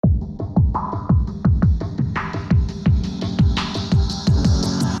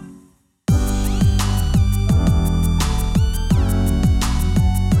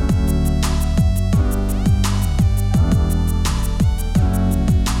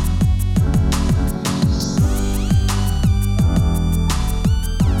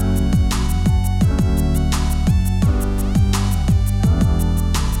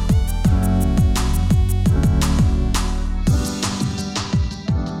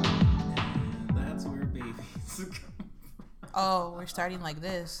Oh, we're starting like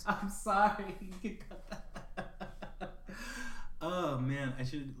this. I'm sorry. Oh man,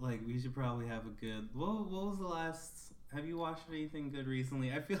 we should probably have a good. What was the last? Have you watched anything good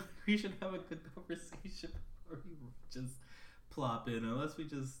recently? I feel like we should have a good conversation before we just plop in, unless we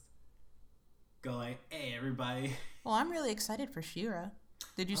just go like, "Hey, everybody." Well, I'm really excited for She-Ra.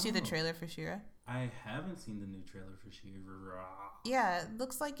 Did you see the trailer for She-Ra? I haven't seen the new trailer for She-Ra. Yeah, it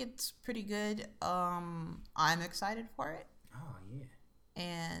looks like it's pretty good. I'm excited for it. Oh yeah.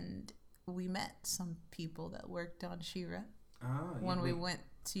 And we met some people that worked on She-Ra. Oh, yeah. When we went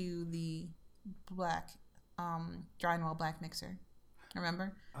to the Dryinwell Black Mixer.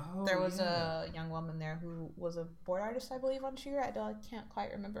 Remember? Oh, there was a young woman there who was a board artist, I believe, on She-Ra. I can't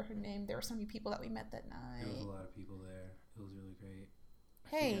quite remember her name. There were so many people that we met that night. There was a lot of people there. It was really great.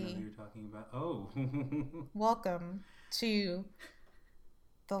 Hey. I know who you're talking about. Oh. Welcome to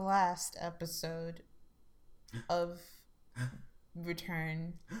the last episode of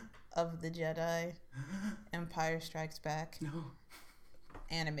Return of the Jedi, Empire Strikes Back. No.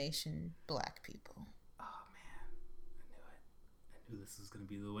 Animation Black People. Oh man, I knew it. I knew this was gonna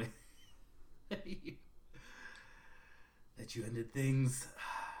be the way that you ended things.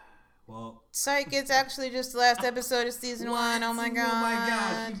 Well, psych! It's actually just the last episode of season 1. Oh my god! Oh my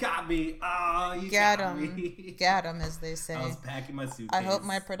gosh! You got me! Oh, you got me! Got him, as they say. I was packing my suitcase. I hope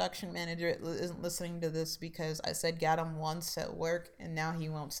my production manager isn't listening to this because I said "got him" once at work, and now he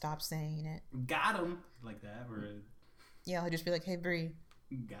won't stop saying it. Got him like that, or yeah, he'll just be like, "Hey, Bree,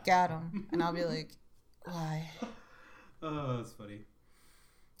 got him," and I'll be like, "Why?" Oh, that's funny.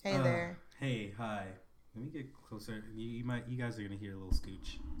 Hey there. Hey, hi. Let me get closer. You guys are gonna hear a little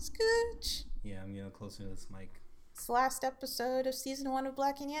scooch. Scooch. Yeah, I'm getting closer to this mic. It's the last episode of season 1 of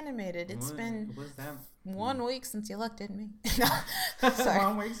Black and Animated. It's been 1 week since you looked at me. Sorry.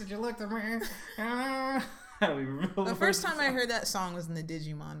 1 week since you looked at me. The first time I heard that song was in the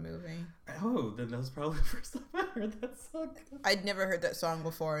Digimon movie. Oh, then that was probably the first time I heard that song. I'd never heard that song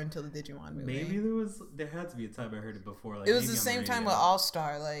before until the Digimon movie. Maybe there had to be a time I heard it before. Like it was the same time with All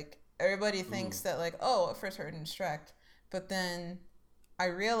Star. Like everybody thinks that I first heard it in Shrek, but then I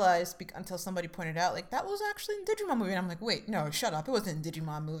realized until somebody pointed out that was actually in the Digimon movie, and I'm like, wait, no, shut up, it wasn't in the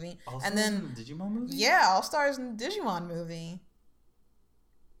Digimon movie. All-Stars and then in the Digimon movie? Yeah, All Stars in the Digimon movie.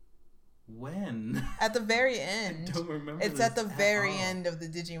 When? At the very end. I don't remember. It's at the very end of the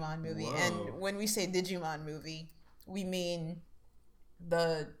Digimon movie. Whoa. And when we say Digimon movie, we mean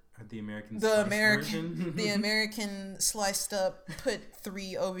the American version? The American sliced up, put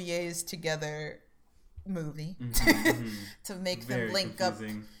 3 OVAs together movie to make Very them link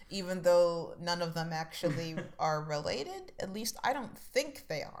confusing. up, even though none of them actually are related. At least I don't think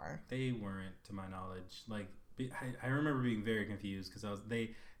they are. They weren't, to my knowledge. I remember being very confused because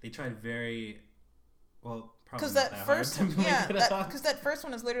they tried very well. Because that first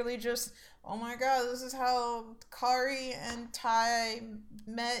one is literally just, oh my god, this is how Kari and Tai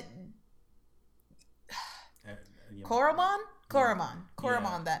met. Koromon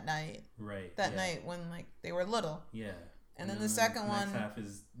that night. Right. That night when they were little. Yeah. And then the second one. Next half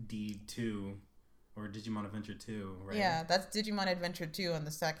is D2 or Digimon Adventure 2, right? Yeah, that's Digimon Adventure 2 in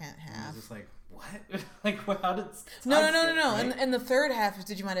the second half. And it's just what? How did? No. Right? And the third half is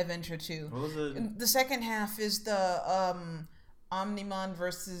Digimon Adventure 2. What was it? The second half is the Omnimon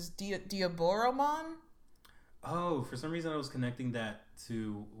versus Diaboromon. Oh, for some reason I was connecting that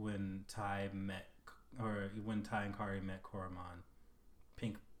to when Tai and Kari met Koromon.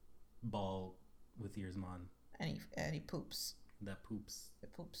 Pink ball with ears mon. And he poops. That poops.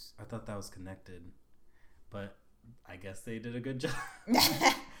 It poops. I thought that was connected. But I guess they did a good job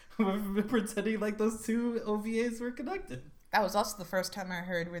pretending like those 2 OVAs were connected. That was also the first time I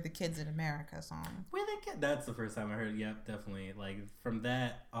heard "We're the Kids in America" song. That's the first time I heard it. Yep, definitely. From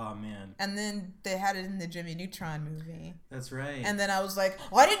that, oh man. And then they had it in the Jimmy Neutron movie. That's right. And then I was like,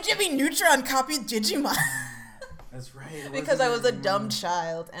 why did Jimmy Neutron copy Digimon? That's right. Because I was a dumb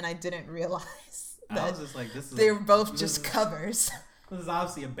child and I didn't realize that I was just like, they were both just covers. This is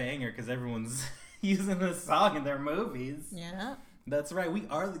obviously a banger because everyone's using this song in their movies. Yeah. That's right. We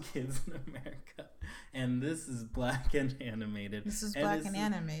are the kids in America. And this is Black and Animated. This is Black and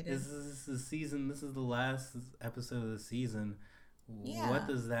Animated. This is the season. This is the last episode of the season. Yeah. What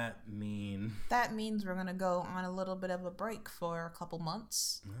does that mean? That means we're going to go on a little bit of a break for a couple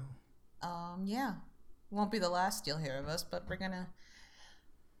months. Oh. Yeah. Won't be the last you'll hear of us, but we're going to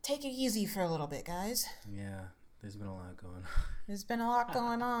take it easy for a little bit, guys. Yeah. There's been a lot going on. There's been a lot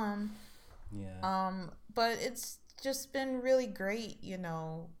going on. Yeah. But it's just been really great,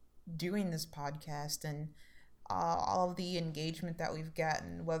 doing this podcast and all of the engagement that we've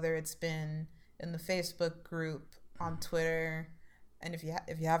gotten, whether it's been in the Facebook group, on Twitter, and if you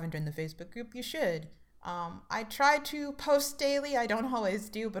haven't joined the Facebook group, you should. I try to post daily. I don't always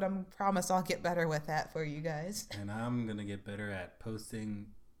do, but I promise I'll get better with that for you guys. And I'm gonna get better at posting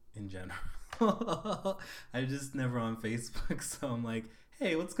in general. I'm just never on Facebook, so I'm like,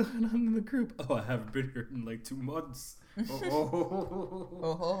 hey, what's going on in the group? Oh, I haven't been here in like 2 months. But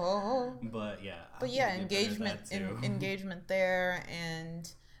yeah, engagement there,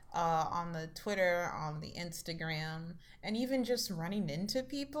 and on the Twitter, on the Instagram, and even just running into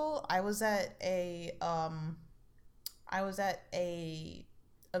people. I was at a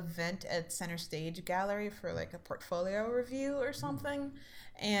event at Center Stage Gallery for like a portfolio review or something,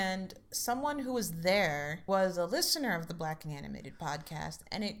 and someone who was there was a listener of the Black and Animated podcast,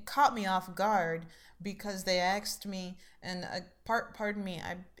 and it caught me off guard because they asked me, and pardon me,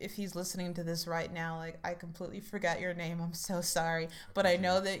 if he's listening to this right now, like, I completely forgot your name, I'm so sorry, but I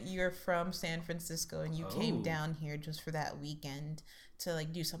know that you're from San Francisco and you came down here just for that weekend to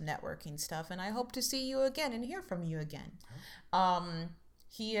like do some networking stuff, and I hope to see you again and hear from you again.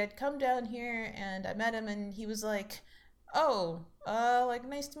 He had come down here and I met him, and he was like, oh, like,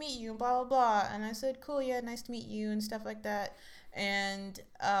 nice to meet you, blah, blah, blah. And I said, cool, yeah, nice to meet you, and stuff like that. And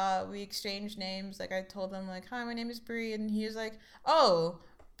we exchanged names. Like, I told him, like, hi, my name is Bree. And he was like, oh,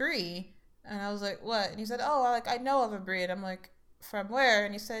 Bree. And I was like, what? And he said, oh, I know of a Bree. And I'm like, from where?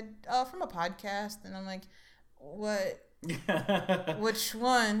 And he said, oh, from a podcast. And I'm like, what? Which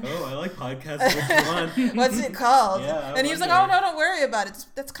one? Oh, I like podcasts. Which one? What's it called? Yeah, and he was like, oh, no, don't worry about it.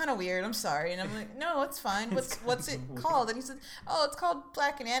 That's kind of weird. I'm sorry. And I'm like, no, it's fine. What's it called? And he said, oh, it's called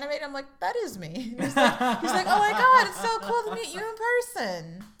Black and Animated. I'm like, that is me. And he's like, oh my God, it's so cool to meet you in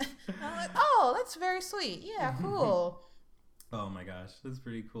person. And I'm like, oh, that's very sweet. Yeah, cool. Oh my gosh, that's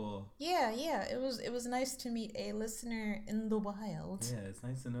pretty cool. Yeah, it was nice to meet a listener in the wild. Yeah, it's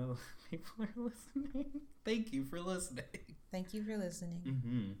nice to know people are listening. Thank you for listening. Thank you for listening.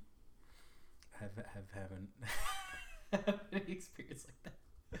 Mm-hmm. I haven't had any experience like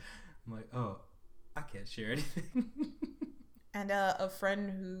that. I'm like, oh, I can't share anything. And a friend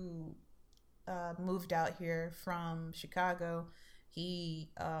who moved out here from Chicago, he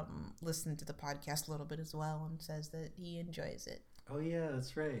listened to the podcast a little bit as well and says that he enjoys it. Oh yeah,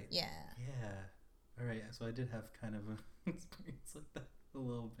 that's right. Yeah. All right, so I did have kind of an experience like that a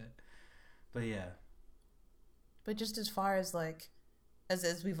little bit, but yeah. But just as far as like,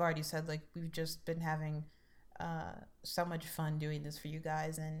 as we've already said, like, we've just been having so much fun doing this for you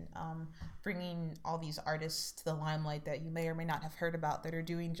guys, and bringing all these artists to the limelight that you may or may not have heard about, that are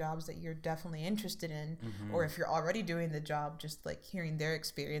doing jobs that you're definitely interested in. Mm-hmm. Or if you're already doing the job, just like hearing their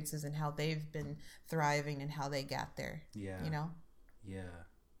experiences and how they've been thriving and how they got there. Yeah. You know? Yeah.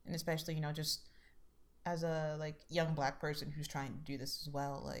 And especially, you know, just as a like young Black person who's trying to do this as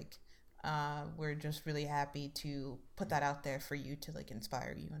well, like, we're just really happy to put that out there for you to like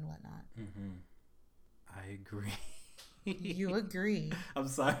inspire you and whatnot. Mm-hmm. I agree. You agree. I'm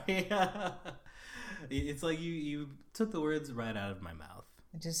sorry. It's like you took the words right out of my mouth.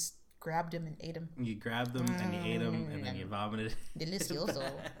 I just grabbed him and ate him. You grabbed them and you ate them and then you vomited.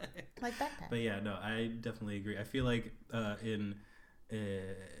 Delicioso. Like that. But yeah, no, I definitely agree. I feel like I'm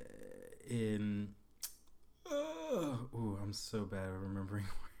so bad at remembering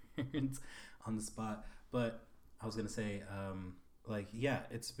words on the spot. But I was gonna say, like, yeah,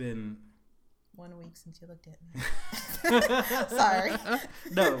 it's been 1 week since you looked at me. Sorry.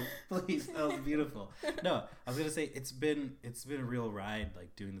 No, please. That was beautiful. No, I was gonna say it's been a real ride,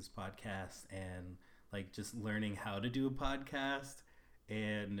 like, doing this podcast and like just learning how to do a podcast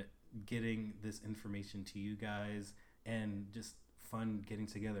and getting this information to you guys, and just fun getting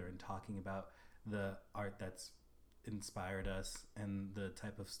together and talking about the art that's inspired us and the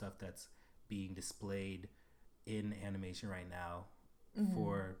type of stuff that's being displayed in animation right now. Mm-hmm.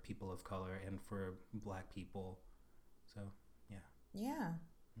 For people of color and for Black people. So, yeah. Yeah.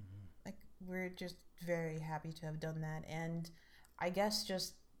 Mm-hmm. Like, we're just very happy to have done that. And I guess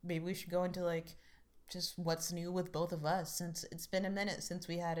just maybe we should go into, like, just what's new with both of us, since it's been a minute since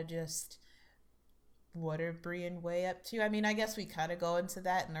we had to just, what are Bree and Way up to? I mean, I guess we kind of go into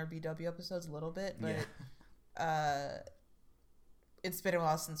that in our BW episodes a little bit, but it's been a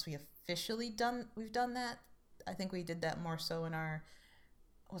while since we've done that. I think we did that more so in our,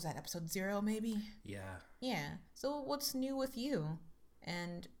 what was that, episode 0 maybe? Yeah. So what's new with you,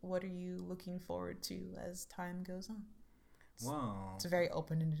 and what are you looking forward to as time goes on? It's a very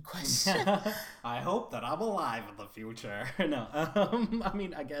open-ended question. I hope that I'm alive in the future. No, I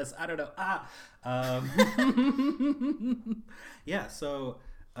mean, I guess, I don't know. Yeah, so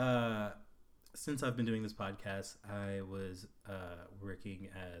since I've been doing this podcast, I was working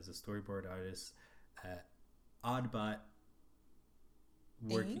as a storyboard artist at Oddbot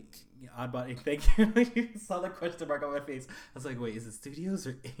working. Ink? Yeah, Oddbot Ink. Thank you. You saw the question mark on my face. I was like, wait, is it Studios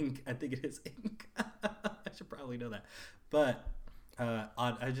or Ink? I think it is Ink. I should probably know that. But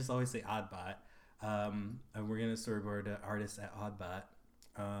I just always say Oddbot. And we're gonna storyboard artists at Oddbot.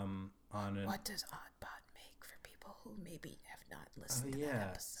 What does Oddbot make for people who maybe have not listened to that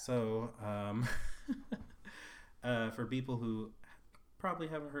episode? So for people who probably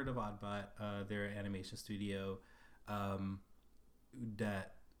haven't heard of Oddbot, they're an animation studio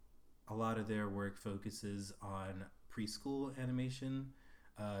that a lot of their work focuses on preschool animation.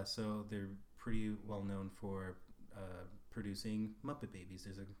 So they're pretty well known for producing Muppet Babies.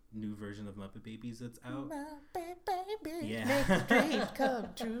 There's a new version of Muppet Babies that's out. Muppet Babies, Yeah. make the dream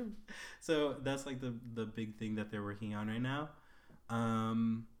come true. So that's like the big thing that they're working on right now.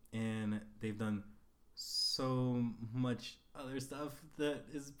 And they've done so much other stuff that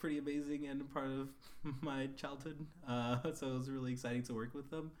is pretty amazing and part of my childhood. So it was really exciting to work with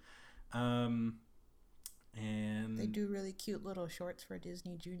them. And They do really cute little shorts for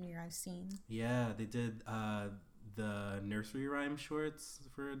Disney Junior, I've seen. yeah, they did the nursery rhyme shorts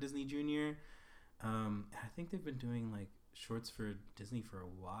for Disney Junior. I think they've been doing like shorts for Disney for a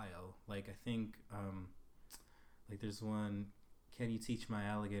while. Like I think like there's one, Can You Teach My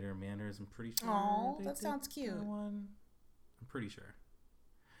Alligator Manners? I'm pretty sure. Oh, they that did sounds cute. that one. I'm pretty sure.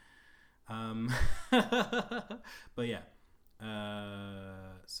 But yeah.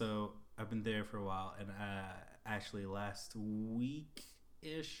 So I've been there for a while, and actually last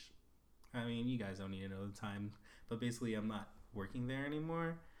week-ish, I mean, you guys don't need to know the time, but basically I'm not working there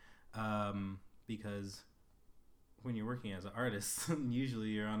anymore, because when you're working as an artist, usually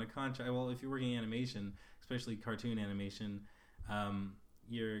you're on a contract. Well, if you're working in animation, especially cartoon animation,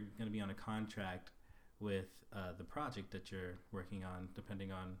 you're going to be on a contract with the project that you're working on,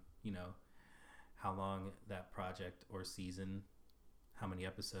 depending on, you know, how long that project or season, how many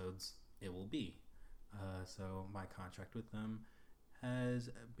episodes it will be. So my contract with them has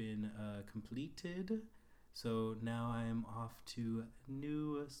been completed. So now I am off to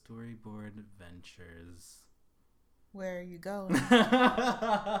new storyboard ventures. Where are you going?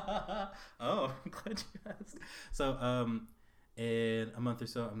 Oh, I'm glad you asked. So in a month or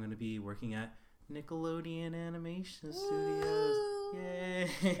so, I'm going to be working at Nickelodeon Animation Studios. Yay!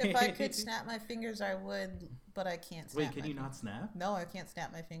 If I could snap my fingers, I would, but I can't snap. Wait, can you not snap? No, I can't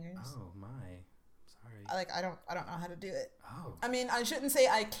snap my fingers. Oh my, sorry. I don't know how to do it. Oh, I mean, I shouldn't say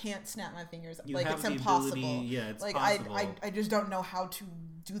I can't snap my fingers. you like have it's the impossible. ability. Yeah, it's like possible. I just don't know how to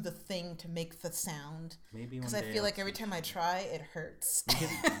do the thing to make the sound. Maybe Because one I day feel I'll like every teach time I you. try, it hurts.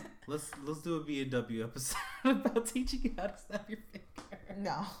 Let's do a B&W episode about teaching you how to snap your finger.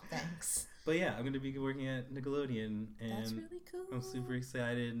 No, thanks. But yeah, I'm gonna be working at Nickelodeon, and That's really cool. I'm super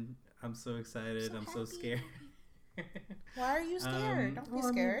excited. I'm so excited. So I'm so happy. scared. Why are you scared? Don't be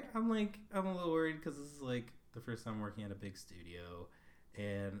well, scared. I'm a little worried because this is like the first time working at a big studio,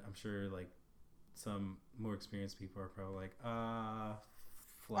 and I'm sure like some more experienced people are probably like,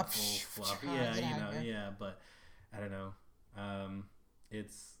 fluff. Yeah, get you out know, of here. yeah, but I don't know.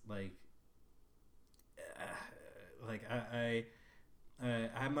 It's like,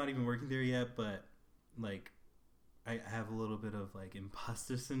 I'm not even working there yet, but like I have a little bit of like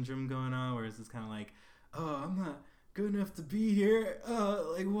imposter syndrome going on, where it's just kind of like, oh, I'm not good enough to be here.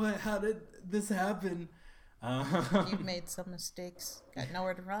 Like what? How did this happen? You've made some mistakes. Got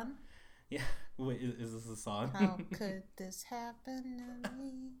nowhere to run. Yeah. Wait, is this a song? How could this happen to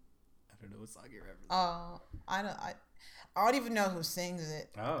me? I don't know what song you're referencing. Oh, I don't even know who sings it.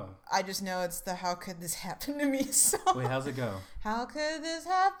 Oh. I just know it's the "How Could This Happen to Me" song. Wait, how's it go? How could this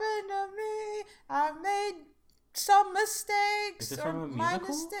happen to me? I've made some mistakes. Is it from a my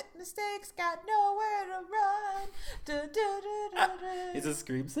musical? mistakes got nowhere to run. Is it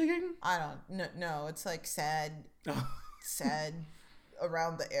Scream singing? I don't no, it's like sad Oh.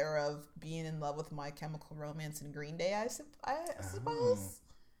 around the era of being in love with My Chemical Romance and Green Day, I suppose. Oh.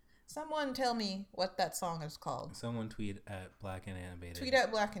 Someone tell me what that song is called. Someone tweet at Black and Animated. Tweet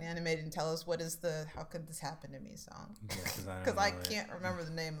at Black and Animated and tell us what is the "How Could This Happen to Me" song. Because Because I can't remember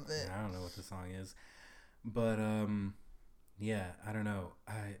the name of it. I don't know what the song is. But yeah, I don't know.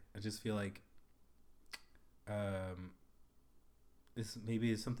 I just feel like this maybe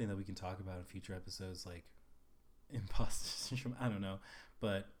is something that we can talk about in future episodes, like imposter syndrome. I don't know.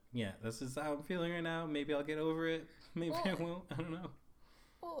 But yeah, that's just how I'm feeling right now. Maybe I'll get over it. Maybe I won't. I don't know.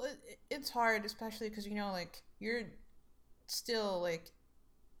 Well, it's hard, especially because, you know, like, you're still, like,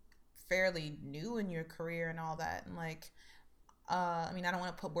 fairly new in your career and all that. And, like, I mean, I don't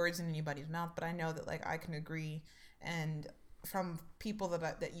want to put words in anybody's mouth, but I know that, like, I can agree. And from people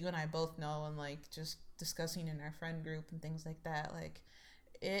that you and I both know, and, like, just discussing in our friend group and things like that, like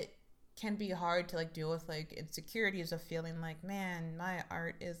it can be hard to like deal with like insecurities of feeling like, man, my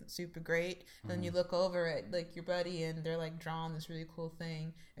art isn't super great. And then you look over at like your buddy and they're like drawing this really cool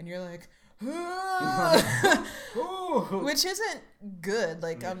thing and you're like, which isn't good.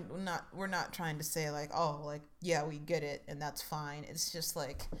 Like we're not trying to say like, oh, like, yeah, we get it and that's fine. It's just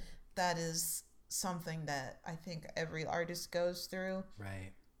like that is something that I think every artist goes through.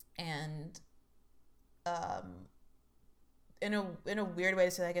 Right. And in a weird way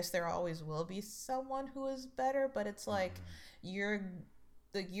to say, I guess there always will be someone who is better, but it's like you're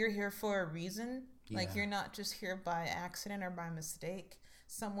here for a reason. Yeah. Like you're not just here by accident or by mistake.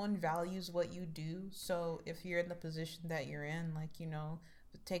 Someone values what you do, so if you're in the position that you're in, like, you know,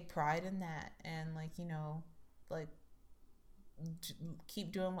 take pride in that and like, you know, like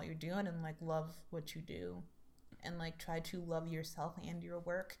keep doing what you're doing and like love what you do and like try to love yourself and your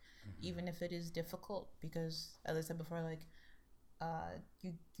work, even if it is difficult, because as I said before, like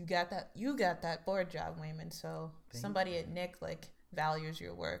you got that board job, Wayman, so somebody at Nick like values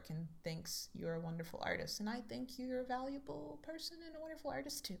your work and thinks you're a wonderful artist, and I think you're a valuable person and a wonderful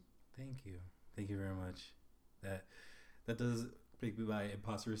artist too. Thank you very much. That does make my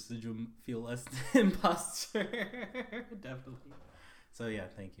imposter syndrome feel less imposter. Definitely. So yeah,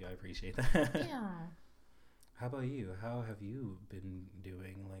 thank you, I appreciate that. Yeah. How about you? How have you been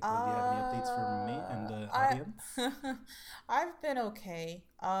doing? Like, do you have any updates for me and the audience? I've been okay.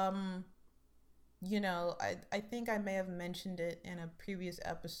 You know, I think I may have mentioned it in a previous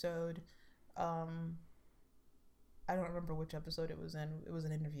episode. I don't remember which episode it was in. It was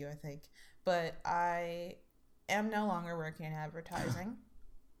an interview, I think. But I am no longer working in advertising.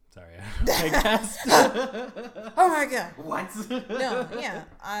 Sorry, I guess. Oh my god. What? No, yeah.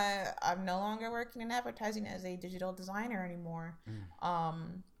 I'm no longer working in advertising as a digital designer anymore.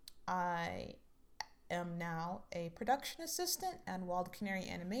 I am now a production assistant at Wild Canary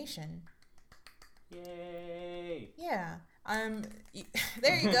Animation. Yay! Yeah,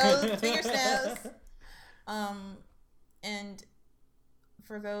 there you go, finger snaps. And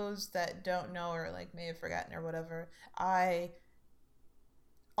for those that don't know or like may have forgotten or whatever, I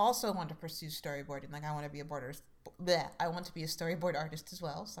also want to pursue storyboarding. Like I want to be I want to be a storyboard artist as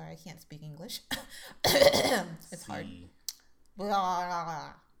well. Sorry, I can't speak English. It's hard.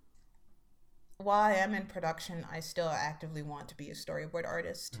 While I am in production, I still actively want to be a storyboard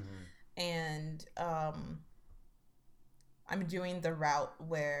artist. And I'm doing the route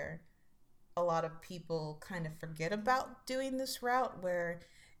where a lot of people kind of forget about doing this route, where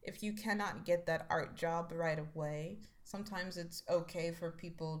if you cannot get that art job right away, sometimes it's okay for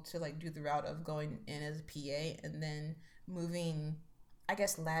people to like do the route of going in as a PA and then moving, I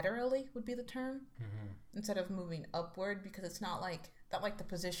guess laterally would be the term, instead of moving upward, because it's not like the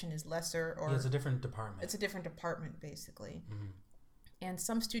position is lesser or it's a different department. It's a different department basically. And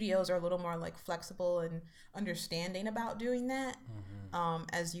some studios are a little more like flexible and understanding about doing that.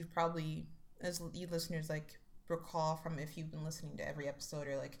 As you listeners like recall from if you've been listening to every episode,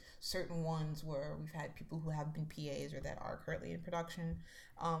 or like certain ones where we've had people who have been PAs or that are currently in production.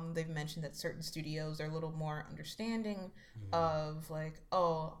 They've mentioned that certain studios are a little more understanding of like,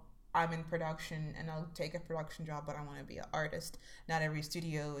 oh, I'm in production and I'll take a production job, but I want to be an artist. Not every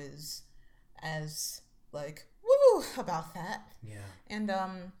studio is as like woo about that. Yeah. And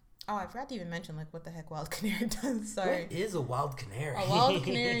I forgot to even mention like what the heck Wild Canary does. Sorry. What is a wild canary? A wild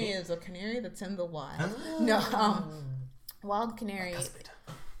canary is a canary that's in the wild. No, Wild Canary,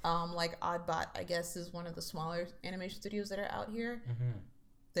 like Oddbot, I guess, is one of the smaller animation studios that are out here.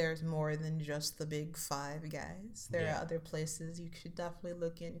 There's more than just the big five guys. There are other places you should definitely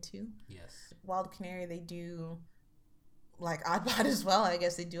look into. Yes. Wild Canary, they do, like Oddbot as well, I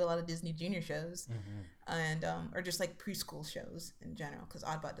guess they do a lot of Disney Junior shows, and or just like preschool shows in general, because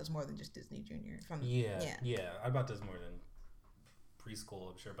Oddbot does more than just Disney Junior. Oddbot does more than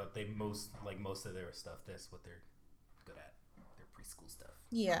preschool, I'm sure, but most of their stuff, that's what they're good at, their preschool stuff.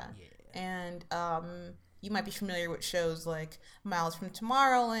 And you might be familiar with shows like Miles from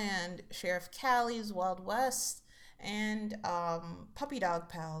Tomorrowland, Sheriff Callie's Wild West, and Puppy Dog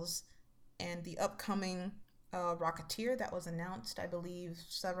Pals, and the upcoming Rocketeer that was announced, I believe,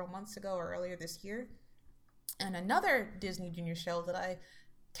 several months ago or earlier this year. And another Disney Junior show that I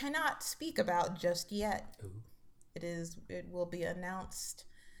cannot speak about just yet. It will be announced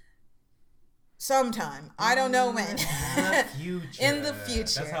sometime. I don't know when. In the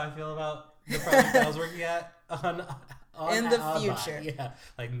future. That's how I feel about the project I was working at on in the future. Yeah,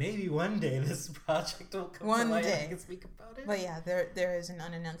 like maybe one day this project will come to light and I can speak about it. But yeah, there is an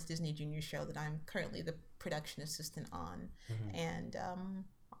unannounced Disney Junior show that I'm currently the production assistant on, and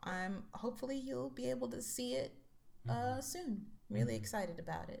I'm hopefully you'll be able to see it soon. Really excited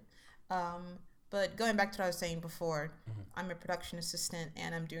about it. But going back to what I was saying before, I'm a production assistant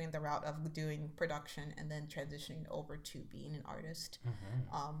and I'm doing the route of doing production and then transitioning over to being an artist.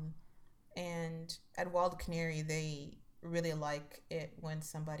 And at Wild Canary, they really like it when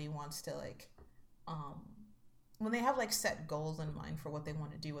somebody wants to when they have set goals in mind for what they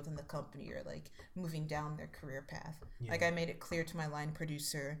want to do within the company or moving down their career path. Yeah. I made it clear to my line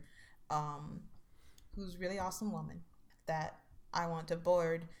producer, who's a really awesome woman, that I want to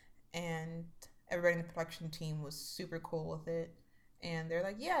board, and everybody in the production team was super cool with it. And they're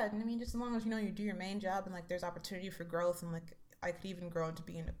like, yeah, I mean, just as long as you do your main job and there's opportunity for growth, and I could even grow into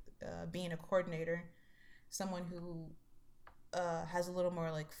being a coordinator, someone who has a little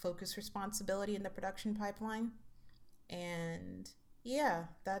more focus responsibility in the production pipeline. And yeah,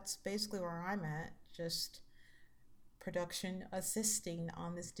 that's basically where I'm at, just production assisting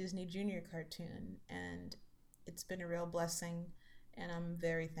on this Disney Junior cartoon, and it's been a real blessing and I'm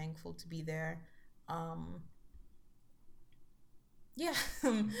very thankful to be there. Yeah,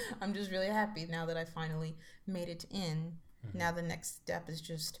 I'm just really happy now that I finally made it in. Now the next step is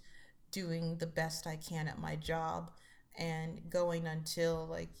just doing the best I can at my job and going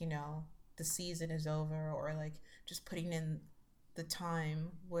until the season is over, or just putting in the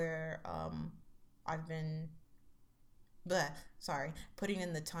time where I've been putting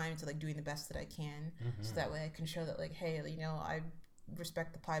in the time to doing the best that I can, so that way I can show that hey, I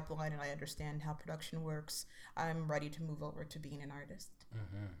respect the pipeline and I understand how production works. I'm ready to move over to being an artist.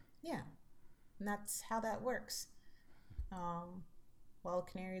 Yeah, and that's how that works. Wild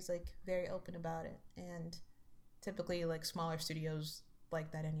Canary's very open about it, and typically smaller studios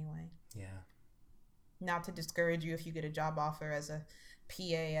like that anyway. Yeah. Not to discourage you if you get a job offer as a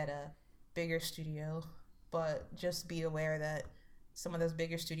PA at a bigger studio, but just be aware that some of those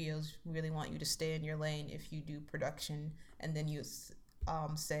bigger studios really want you to stay in your lane if you do production, and then you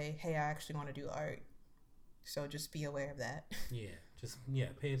say, hey, I actually want to do art. So just be aware of that. Yeah,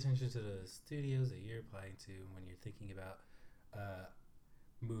 pay attention to the studios that you're applying to when you're thinking about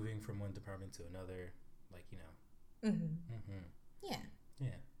moving from one department to another,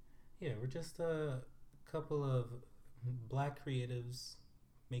 Yeah, we're just a couple of black creatives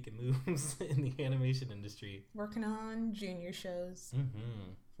making moves in the animation industry, working on junior shows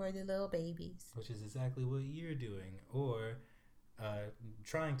for the little babies, which is exactly what you're doing, or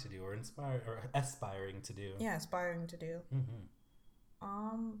trying to do, or aspiring to do. Yeah, aspiring to do.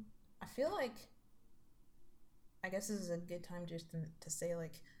 I feel I guess this is a good time just to say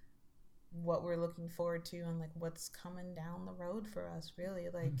what we're looking forward to and what's coming down the road for us, really.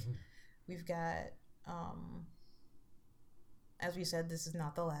 We've got as we said, this is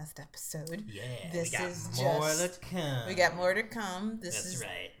not the last episode. Yeah, this we got is more just, to come. We got more to come. That's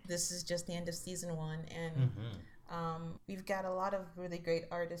right. This is just the end of season 1, and we've got a lot of really great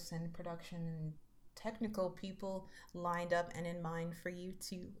artists and production and technical people lined up and in mind for you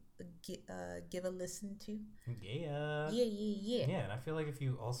to give a listen to. Yeah, and I feel if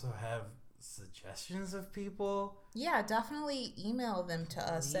you also have suggestions of people, definitely email them to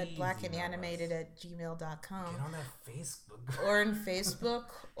us at blackandanimated@gmail.com. Get on that Facebook, or in Facebook,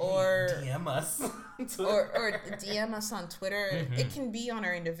 or DM us or DM us on Twitter. It can be on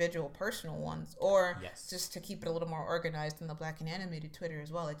our individual personal ones, or just to keep it a little more organized in the Black and Animated Twitter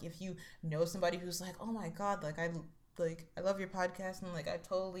as well. If you know somebody who's oh my god, I love your podcast, and I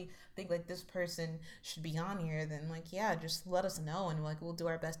totally think this person should be on here, then just let us know, and we'll do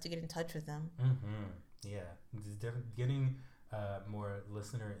our best to get in touch with them. Getting more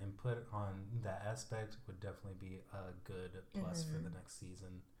listener input on that aspect would definitely be a good plus for the next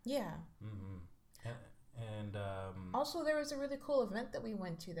season. And also, there was a really cool event that we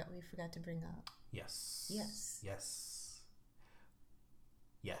went to that we forgot to bring up. Yes.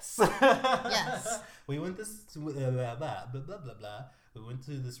 We went blah blah blah blah blah. We went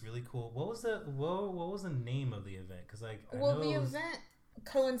to this really cool. What was the name of the event? Because the event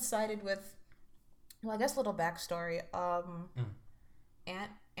coincided with, I guess, a little backstory.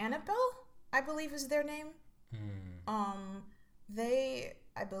 Annabelle, I believe, is their name. They,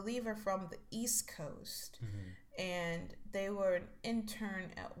 I believe, are from the East Coast, and they were an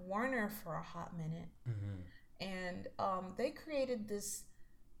intern at Warner for a hot minute, and they created this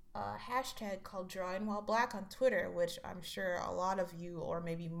hashtag called Drawing While Black on Twitter, which I'm sure a lot of you, or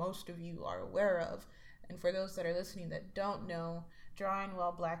maybe most of you, are aware of. And for those that are listening that don't know, Drawing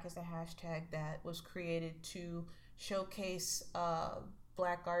While Black is a hashtag that was created to showcase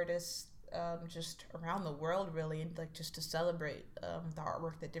black artists just around the world, really, and just to celebrate the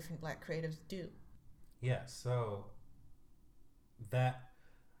artwork that different black creatives do. Yeah, so that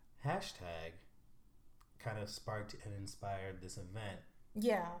hashtag kind of sparked and inspired this event.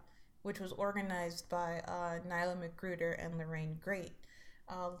 Yeah, which was organized by Nyla McGruder and Lorraine Great.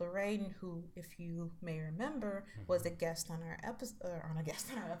 Lorraine, who, if you may remember, was a guest on our episode. I think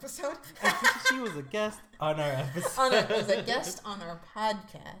she was a guest on our episode. Was a guest on our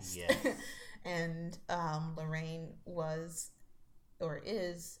podcast. Yes. And Lorraine was, or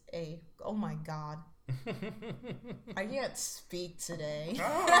is, oh my God. I can't speak today.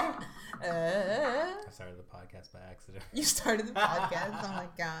 I started the podcast by accident. You started the podcast. Oh my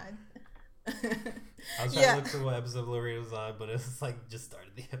God. I was trying to look for what episode Lorraine was on, but it was like just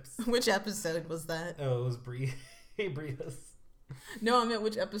started the episode. Which episode was that? Oh, it was Bria's. No, I meant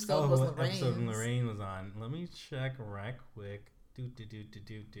which episode was Lorraine's. Episode Lorraine was on. Let me check right quick.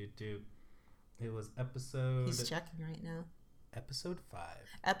 It was episode. He's checking right now. Episode 5.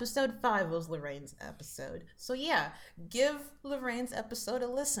 Episode 5 was Lorraine's episode. So yeah, give Lorraine's episode a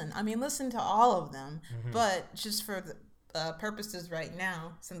listen. I mean, listen to all of them, but just for the purposes right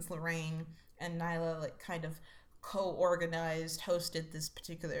now, since Lorraine and Nyla like kind of co-organized, hosted this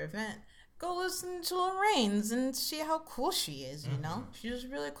particular event, go listen to Lorraine's and see how cool she is. You know, she's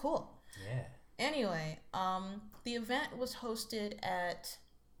really cool. Yeah. Anyway, the event was hosted at,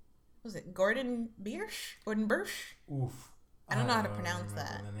 was it Gordon Biersch? Oof. I don't know how to pronounce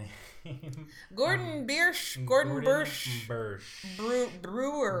that. Gordon Birsch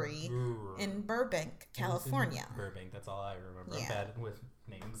Brewery in Burbank, California. Burbank, that's all I remember. Yeah. I'm bad with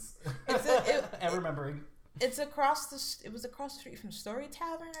names. And remembering. It was across the street from Story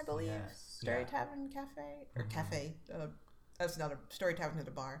Tavern, I believe. Yes. Story Tavern Cafe? Or cafe. That's another Story Tavern at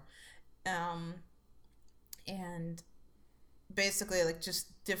a bar. And basically like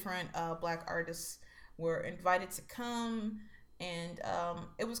just different black artists were invited to come. And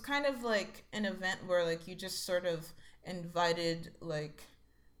it was kind of like an event where like you just sort of invited like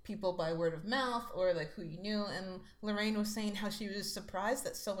people by word of mouth or like who you knew. And Lorraine was saying how she was surprised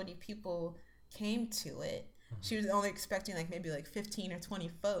that so many people came to it. She was only expecting like maybe like 15 or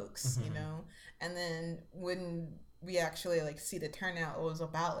 20 folks, you know. And then when we actually like see the turnout, it was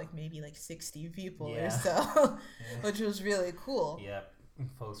about like maybe like 60 people or so, which was really cool. Yep.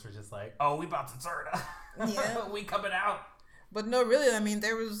 Folks were just like, "Oh, we bought some soda. Yeah. We coming out." But no, really, I mean,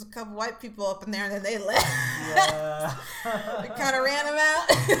 there was a couple white people up in there, and then they left. Yeah. They kind of ran them out.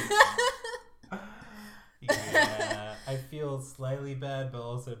 Yeah, I feel slightly bad, but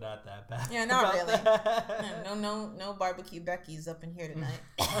also not that bad. Yeah, not really. No barbecue Becky's up in here tonight.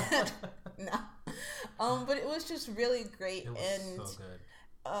 No. But it was just really great. It was and so good.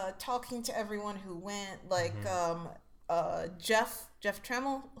 Talking to everyone who went, like Jeff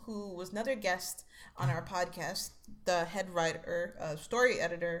Tremmel, who was another guest on our podcast, the head writer, story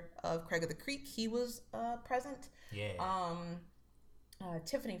editor of Craig of the Creek, he was present. Yeah.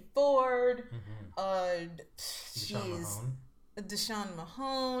 Tiffany Ford, Deshaun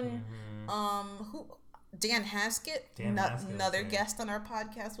Mahone. who Dan Haskett, another guest on our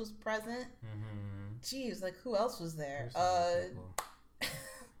podcast, was present. Jeez, like who else was there?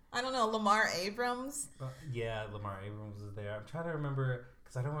 I don't know, Lamar Abrams. Lamar Abrams was there. I'm trying to remember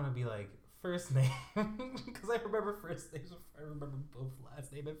because I don't want to be like first name because I remember first names. I remember both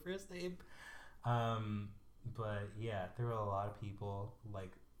last name and first name. But yeah, there were a lot of people,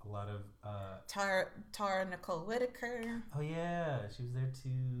 like a lot of Tara Nicole Whitaker. Oh yeah, she was there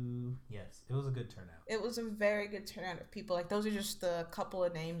too. Yes, it was a good turnout. It was a very good turnout of people. Like those are just a couple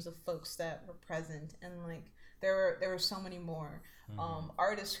of names of folks that were present, and like there were so many more.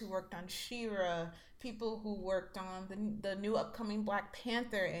 Artists who worked on She-Ra, people who worked on the new upcoming Black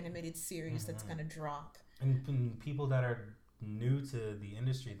Panther animated series that's gonna drop, and people that are new to the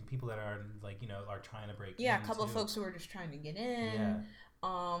industry, the people that are like, you know, are trying to break in. A couple of folks who are just trying to get in.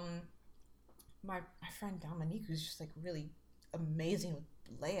 My friend Dominique, who's just like really amazing with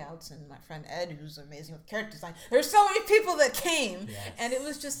layouts, and my friend Ed, who's amazing with character design. There's so many people that came, and it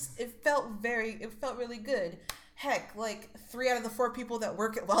was just, it felt really good. Heck, like 3 out of the 4 people that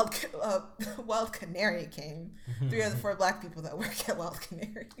work at Wild Canary came. 3 out of the 4 black people that work at Wild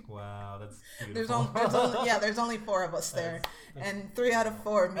Canary. Wow, that's beautiful. There's only 4 of us there, and 3 out of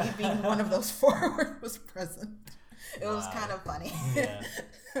 4, me being one of those 4, was present. It was kind of funny. Yeah.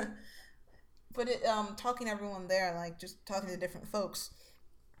 But talking to everyone there, like just talking to different folks,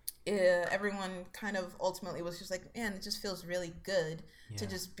 everyone kind of ultimately was just like, man, it just feels really good to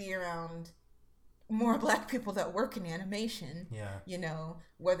just be around more black people that work in animation. You know,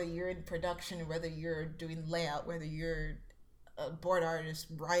 whether you're in production, whether you're doing layout, whether you're a board artist,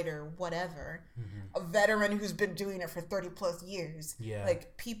 writer, whatever, a veteran who's been doing it for 30 plus years.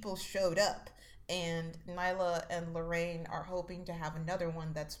 Like people showed up. And Nyla and Lorraine are hoping to have another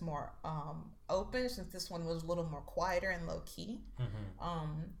one that's more open, since this one was a little more quieter and low key.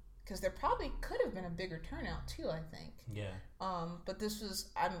 Because there probably could have been a bigger turnout too, I think. Yeah. But this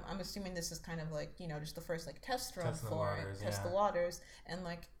was, I'm assuming this is kind of like, you know, just the first like test run Test the for waters, it, test yeah. the waters, and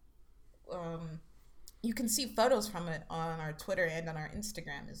like, you can see photos from it on our Twitter and on our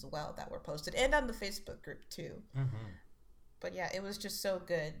Instagram as well that were posted, and on the Facebook group too. But yeah, it was just so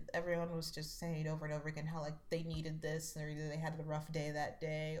good. Everyone was just saying over and over again how like they needed this, or either they had a rough day that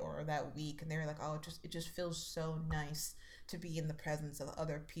day or that week, and they were like, oh, it just feels so nice to be in the presence of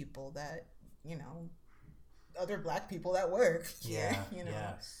other people that, you know, other Black people that work here. Yeah, you know?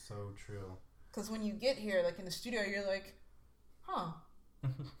 yeah, so true. Because when you get here, like in the studio, you're like, huh,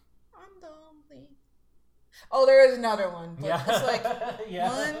 I'm lonely. Oh, there is another one, but it's like yeah.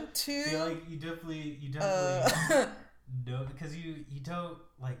 1, 2. Feel like you definitely no, because you don't,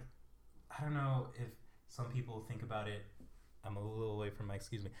 like, I don't know if some people think about it. I'm a little away from my,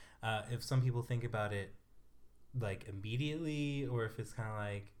 excuse me. If some people think about it like immediately, or if it's kind of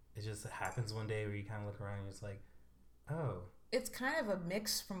like it just happens one day where you kind of look around and it's like, oh. It's kind of a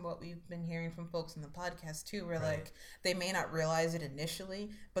mix from what we've been hearing from folks in the podcast too, where Right. like they may not realize it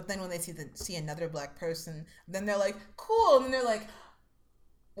initially, but then when they see another Black person, then they're like, cool, and then they're like,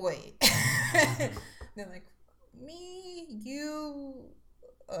 wait. They're like, me, you,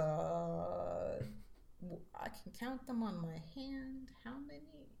 I can count them on my hand. How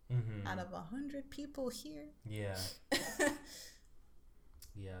many out of 100 people here? Yeah.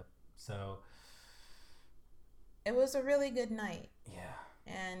 Yeah. So. It was a really good night. Yeah.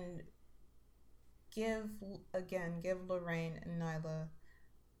 And give Lorraine and Nyla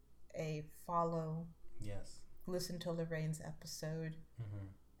a follow. Yes. Listen to Lorraine's episode.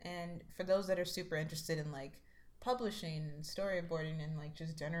 And for those that are super interested in like publishing and storyboarding and like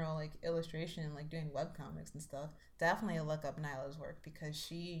just general like illustration and like doing webcomics and stuff, definitely look up Nyla's work, because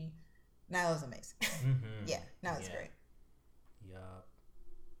Nyla's amazing. Yeah, Nyla's great. Yup.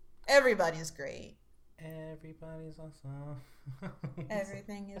 Everybody's great. Everybody's awesome.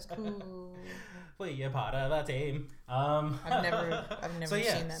 Everything is cool. We are part of a team. I've never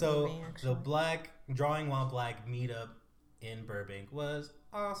seen that movie, actually. The Black Drawing While Black meetup in Burbank was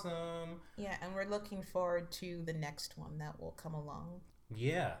awesome. Yeah, and we're looking forward to the next one that will come along.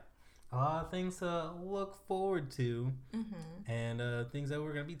 Yeah. A lot of things to look forward to. And things that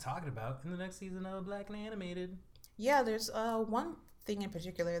we're going to be talking about in the next season of Black and Animated. Yeah, there's one thing in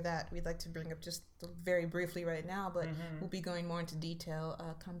particular that we'd like to bring up just very briefly right now, but we'll be going more into detail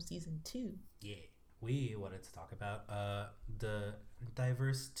come season 2. Yeah. We wanted to talk about the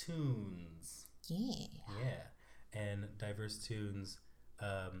Diverse Tunes. Yeah. Yeah. And Diverse Tunes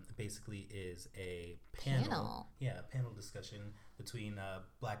basically is a panel. Yeah, a panel discussion between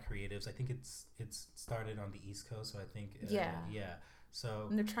Black creatives. I think it's started on the East Coast, so I think yeah. So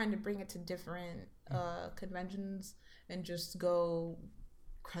and they're trying to bring it to different conventions and just go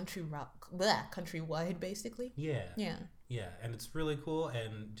countrywide, basically. Yeah. Yeah. Yeah, and it's really cool,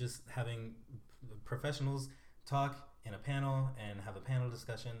 and just having professionals talk in a panel and have a panel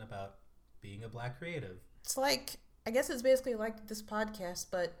discussion about being a Black creative. It's like, I guess it's basically like this podcast,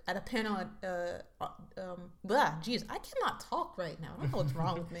 but at a panel at, geez, I cannot talk right now. I don't know what's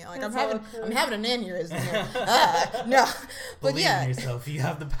wrong with me. Like I'm having an aneurysm here. No, but Believe yeah. in yourself. You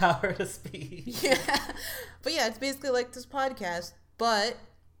have the power to speak. Yeah, but yeah, it's basically like this podcast, but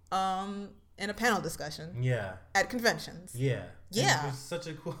in a panel discussion. Yeah. At conventions. Yeah. Yeah. It's such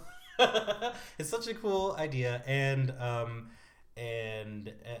a cool. It's such a cool idea, and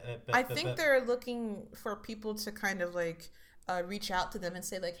I think they're looking for people to kind of like reach out to them and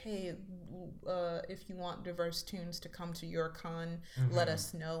say like, hey, if you want Diverse Tunes to come to your con, let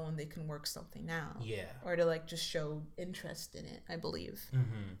us know, and they can work something out. Yeah. Or to like just show interest in it, I believe.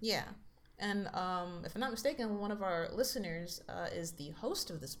 Yeah. And if I'm not mistaken, one of our listeners is the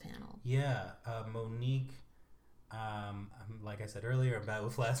host of this panel. Yeah, Monique. Like I said earlier, I'm bad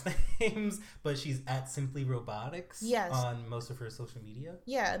with last names, but she's at Simply Robotics. Yes. On most of her social media.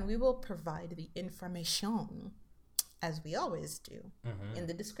 Yeah, and we will provide the information, as we always do, in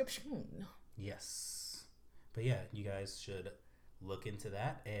the description. Yes. But yeah, you guys should look into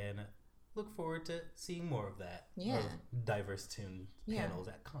that and look forward to seeing more of that. Yeah. Of Diverse Tune panels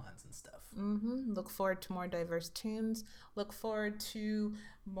at cons and stuff. Look forward to more Diverse Tunes. Look forward to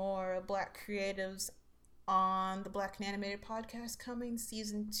more Black creatives on the Black and Animated podcast coming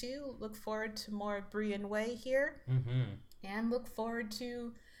season 2. Look forward to more Bree and Way here. And look forward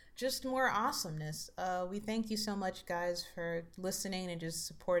to just more awesomeness. We thank you so much, guys, for listening and just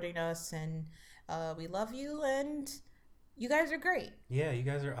supporting us. And we love you. And You guys are great. Yeah, you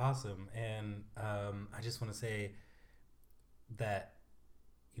guys are awesome. And I just want to say that,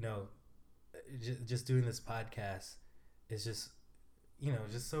 you know, just doing this podcast is just, you know,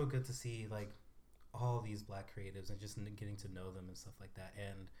 just so good to see like all these Black creatives and just getting to know them and stuff like that.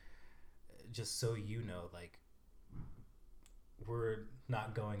 And just so you know, like, we're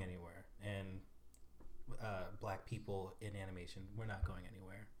not going anywhere. And Black people in animation, we're not going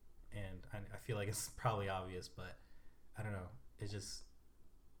anywhere. And I feel like it's probably obvious, but I don't know. It just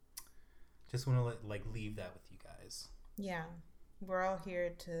want to leave that with you guys. Yeah, we're all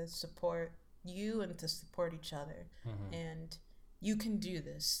here to support you and to support each other. Mm-hmm. And you can do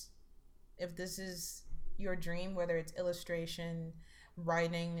this. If this is your dream, whether it's illustration,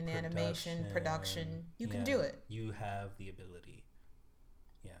 writing and animation, production, you can do it. You have the ability.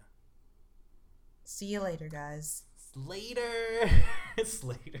 Yeah. See you later, guys. Later.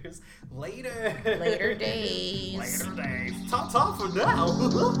 Later. Later days. Later days. Ta-ta for now.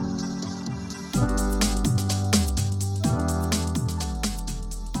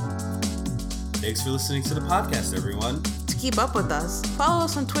 Thanks for listening to the podcast, everyone. To keep up with us, follow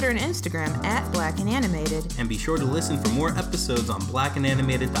us on Twitter and Instagram at Black and Animated. And be sure to listen for more episodes on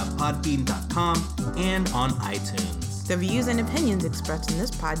blackandanimated.podbean.com and on iTunes. The views and opinions expressed in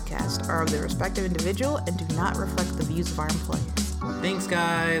this podcast are of the respective individual and do not reflect the views of our employers. Thanks,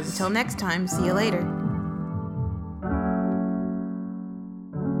 guys. Until next time, see you later.